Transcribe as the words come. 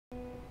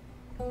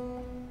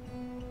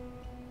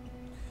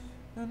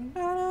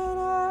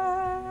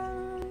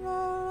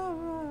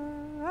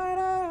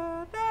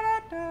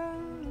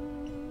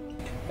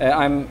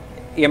I'm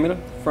Emil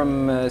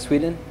from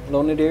Sweden.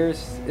 Loney Dear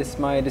is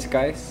my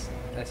disguise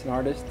as an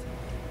artist,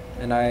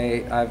 and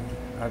I've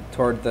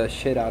toured the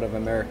shit out of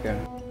America.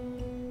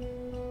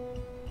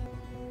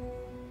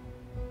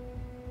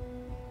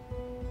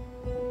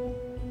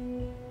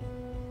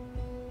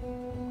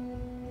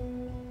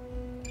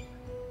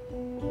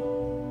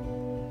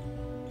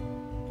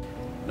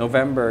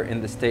 November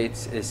in the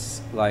States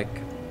is like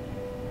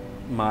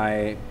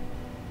my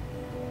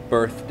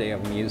birthday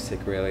of music,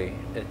 really.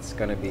 It's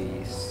gonna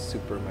be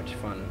super much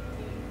fun.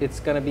 It's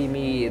gonna be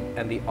me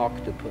and the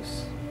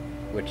octopus,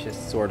 which is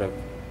sort of,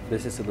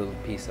 this is a little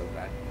piece of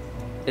that.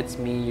 It's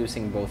me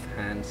using both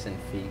hands and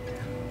feet.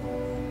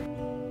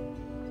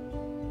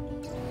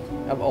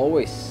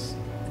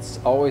 It's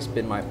always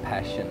been my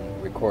passion,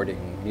 recording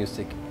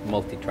music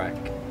multi-track,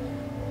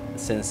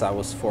 since I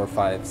was 4,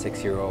 5,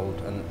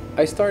 6-year-old. And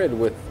I started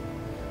with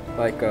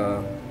like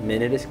a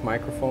mini disc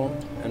microphone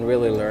and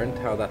really learned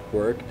how that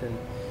worked. And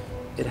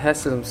it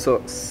has some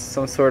sort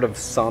of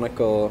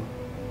sonical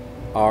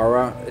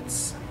aura.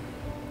 It's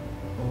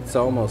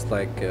almost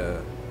like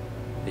a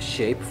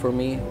shape for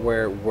me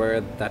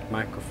where that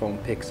microphone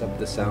picks up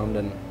the sound,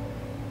 and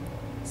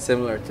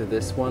similar to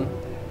this one.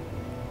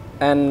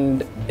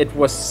 And it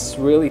was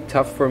really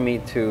tough for me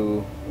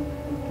to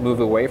move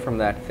away from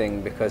that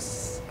thing,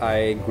 because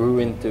I grew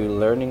into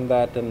learning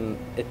that, and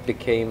it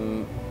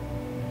became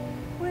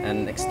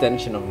an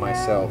extension of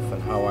myself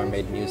and how I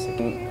made music.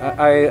 And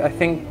I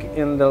think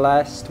in the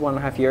last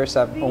 1.5 years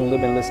I've only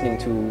been listening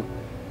to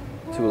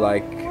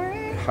like,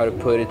 how to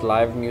put it,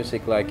 live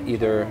music, like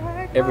either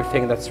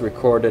everything that's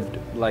recorded,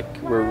 like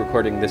we're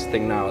recording this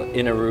thing now,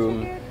 in a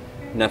room,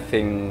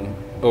 nothing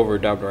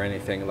overdubbed or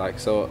anything, like.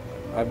 So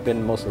I've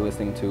been mostly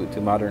listening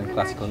to modern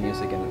classical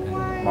music and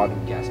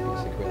modern jazz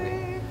music,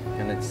 really.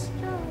 And it's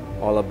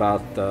all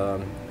about the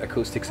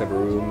acoustics of a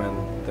room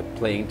and the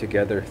playing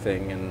together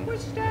thing, and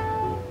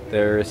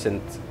there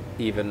isn't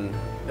even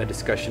a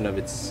discussion of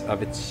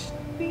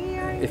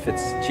if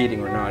it's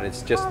cheating or not.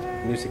 It's just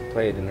music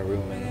played in a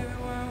room, and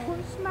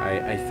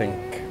I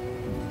think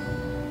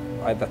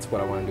that's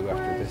what I want to do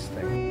after this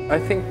thing. I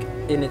think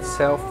in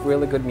itself,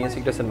 really good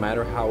music doesn't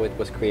matter how it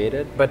was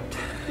created, but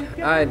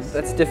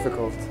that's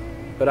difficult.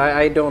 But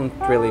I don't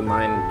really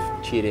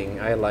mind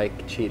cheating. I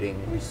like cheating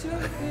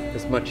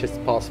as much as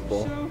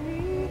possible.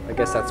 I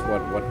guess that's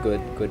what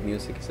good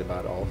music is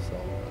about also.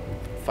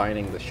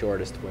 Finding the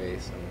shortest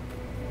ways.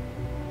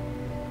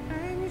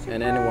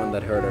 And anyone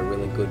that heard a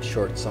really good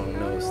short song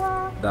knows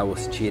that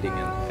was cheating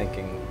and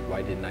thinking,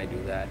 why didn't I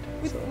do that?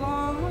 So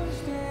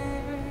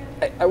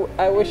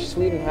I wish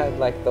Sweden had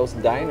like those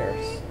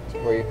diners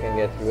where you can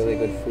get really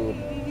good food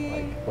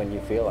like when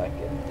you feel like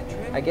it.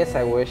 I guess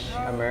I wish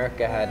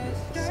America had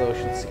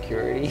social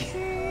security.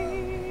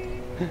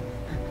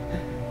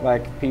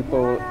 Like,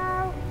 people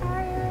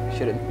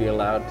shouldn't be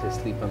allowed to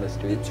sleep on the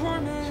street.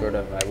 Sort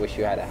of, I wish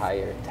you had a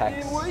higher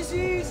tax.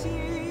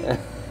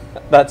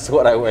 That's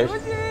what I wish.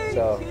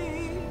 So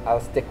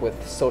I'll stick with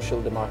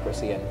social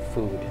democracy and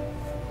food,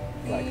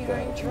 like the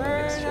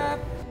mixture.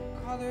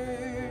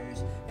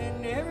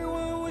 And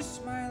everyone was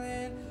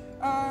smiling.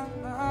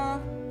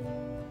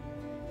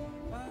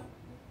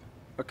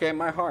 Okay,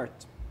 my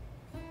heart.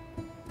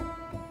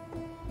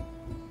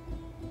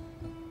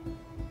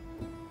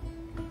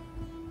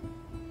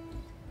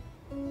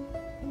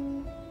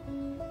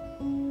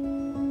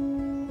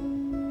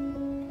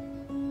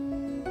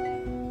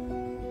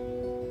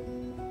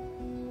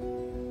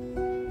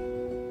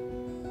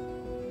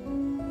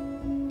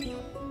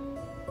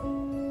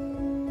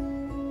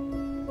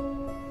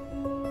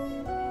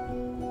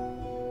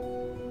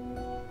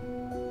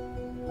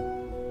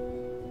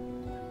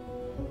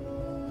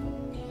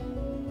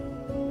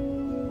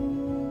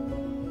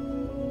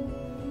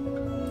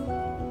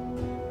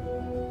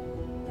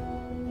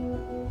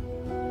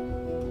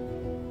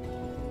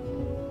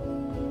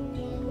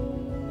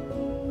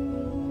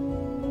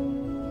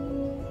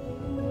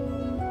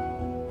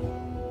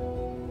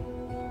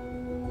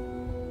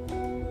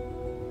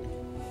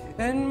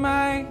 And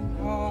my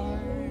heart,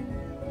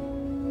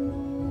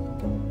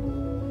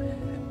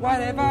 what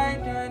have I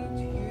done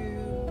to you?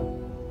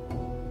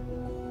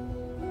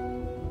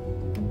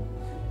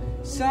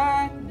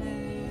 Sadness,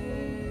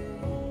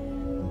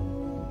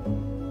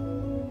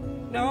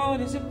 no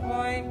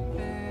disappointment.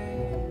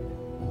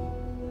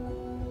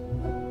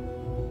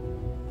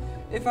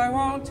 If I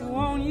want to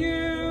own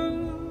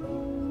you,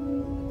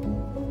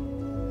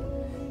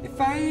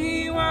 if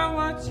I want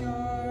what's yours,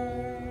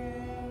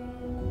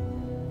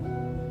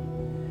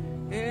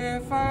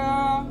 if I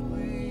always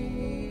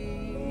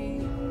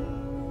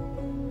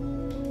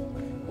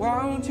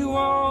want to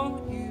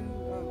own you.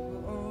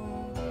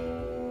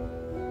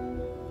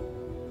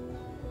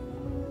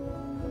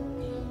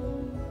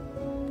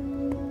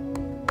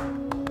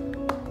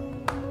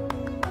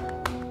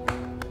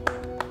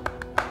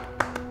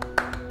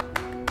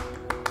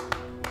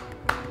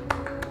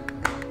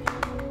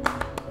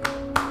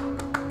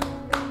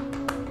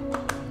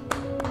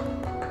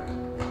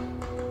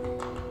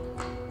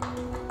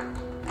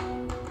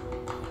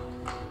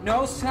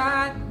 No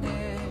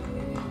sadness,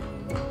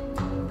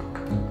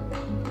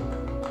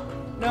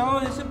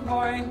 no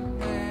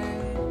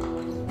disappointment,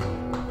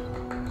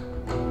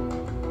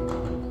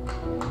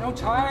 no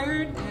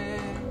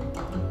tiredness,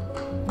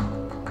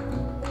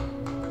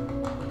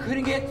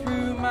 couldn't get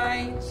through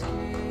my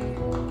skin.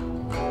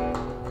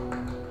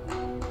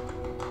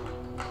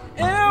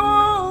 And I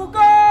woke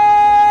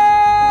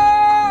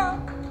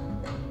up,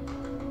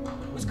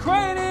 was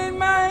crying in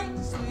my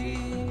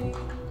sleep,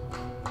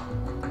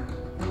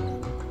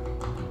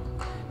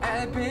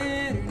 and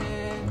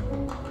bitterness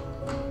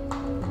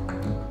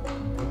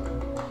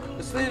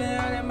was living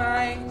under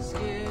my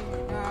skin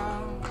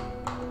now.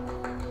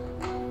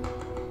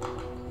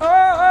 Oh,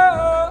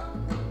 oh,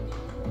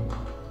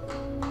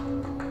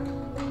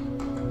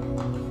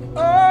 oh,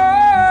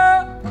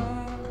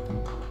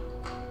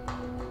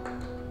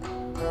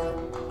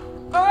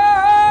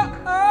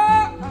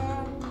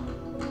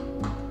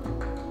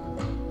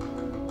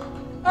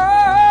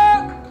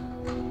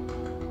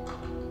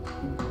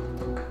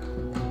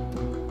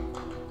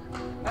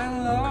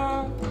 I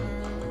love her.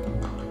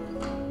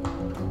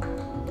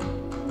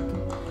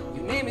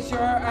 Your name is your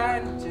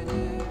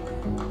antidote.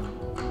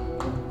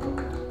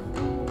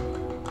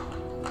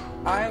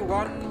 I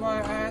want what I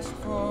ask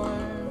for.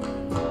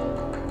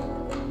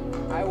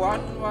 I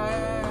want what I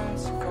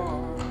ask for.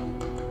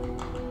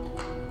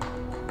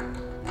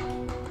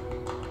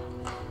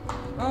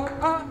 Oh,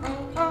 oh,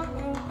 oh, oh,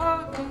 oh,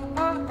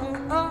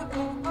 oh, oh,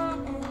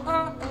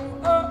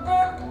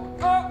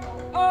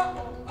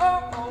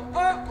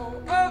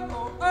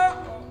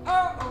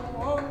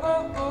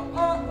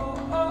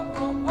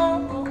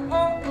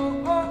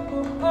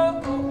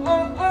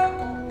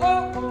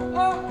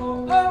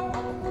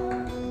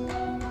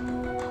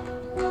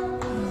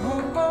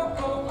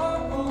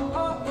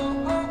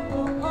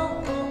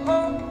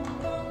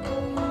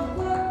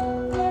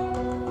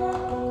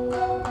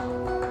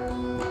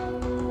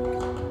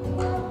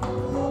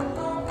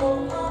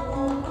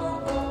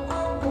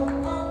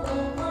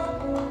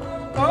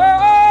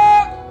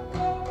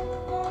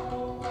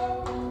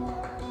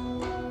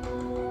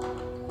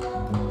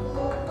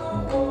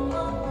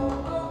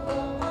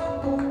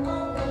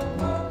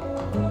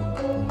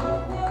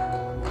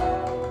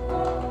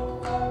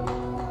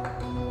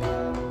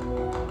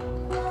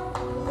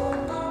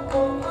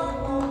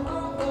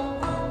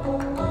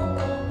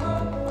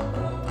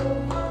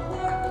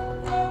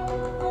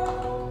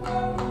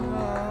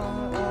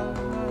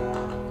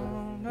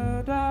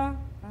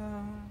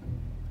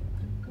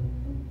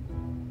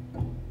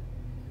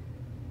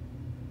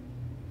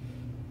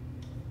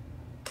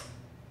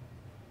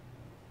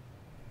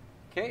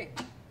 okay.